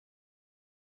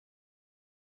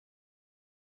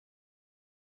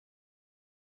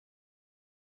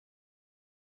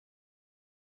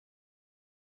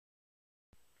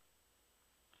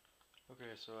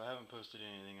Okay, so I haven't posted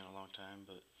anything in a long time,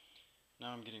 but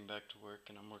now I'm getting back to work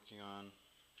and I'm working on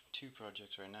two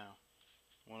projects right now.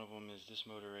 One of them is this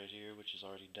motor right here, which is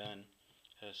already done.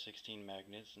 It has 16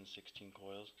 magnets and 16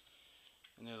 coils.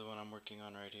 And the other one I'm working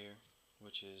on right here,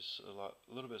 which is a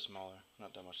little bit smaller,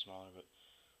 not that much smaller, but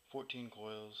 14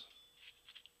 coils.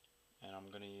 And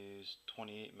I'm going to use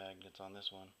 28 magnets on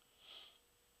this one.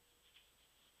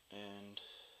 And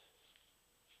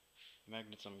the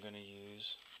magnets I'm going to use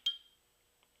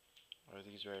are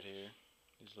these right here,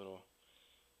 these little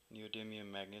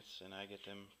neodymium magnets, and I get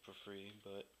them for free,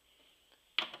 but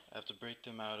I have to break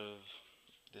them out of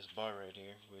this bar right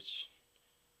here, which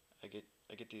I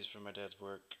get these from my dad's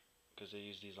work because they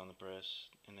use these on the press,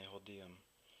 and they hold the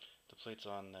plates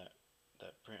on that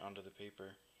print onto the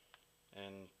paper,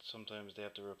 and sometimes they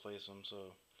have to replace them,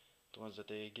 so the ones that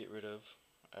they get rid of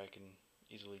I can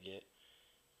easily get.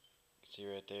 You can see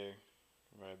right there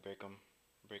where I break them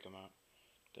out.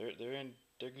 They're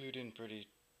glued in pretty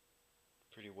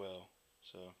well,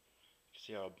 so you can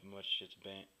see how much it's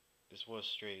bent. This was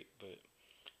straight, but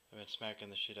I've been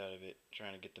smacking the shit out of it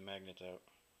trying to get the magnets out.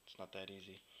 It's not that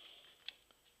easy.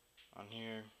 On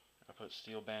here I put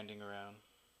steel banding around.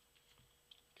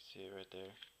 You can see it right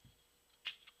there.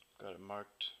 Got it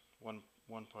marked, one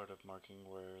part of marking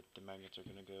where the magnets are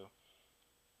gonna go.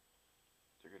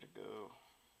 They're gonna go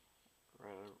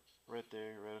right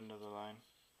there, right under the line.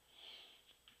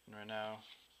 And right now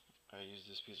I use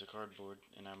this piece of cardboard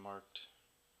and I marked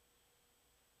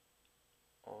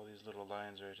all these little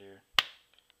lines right here.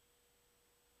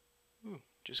 Ooh,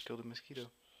 just killed a mosquito.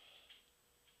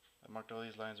 I marked all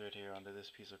these lines right here onto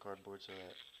this piece of cardboard so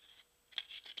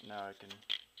that now I can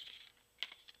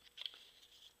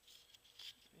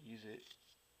use it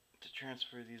to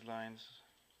transfer these lines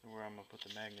where I'm going to put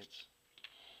the magnets.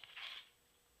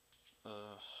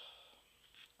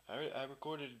 I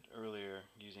recorded earlier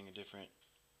using a different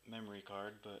memory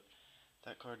card, but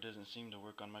that card doesn't seem to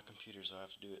work on my computer, so I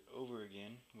have to do it over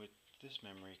again with this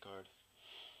memory card.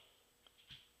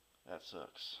 That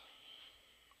sucks.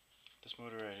 This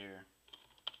motor right here,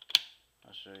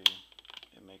 I'll show you,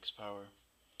 it makes power.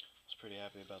 I was pretty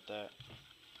happy about that.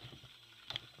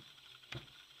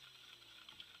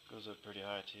 Goes up pretty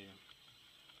high too.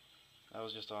 That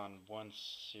was just on one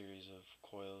series of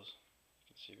coils.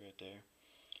 You can see right there.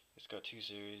 It's got two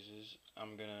series.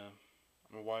 I'm gonna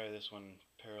wire this one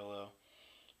parallel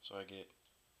so I get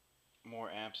more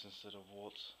amps instead of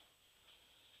volts.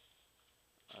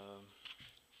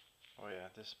 Oh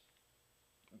yeah, this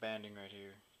banding right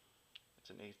here, it's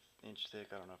an 1/8 inch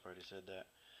thick. I don't know if I already said that,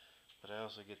 but I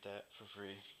also get that for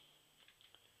free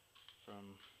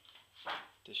from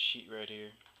this sheet right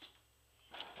here.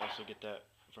 I also get that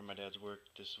from my dad's work.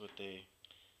 This is what they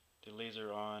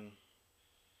laser on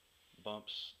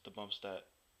bumps,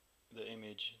 the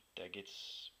image that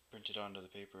gets printed onto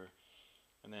the paper,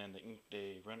 and then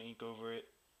they run ink over it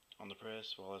on the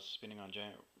press while it's spinning on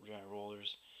giant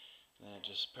rollers, and then it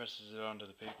just presses it onto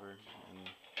the paper, and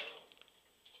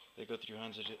they go through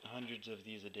hundreds of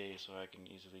these a day, so I can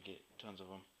easily get tons of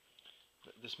them.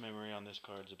 But this memory on this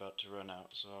card is about to run out,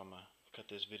 so I'm gonna cut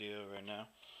this video right now.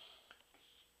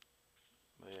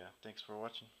 But yeah, thanks for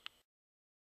watching.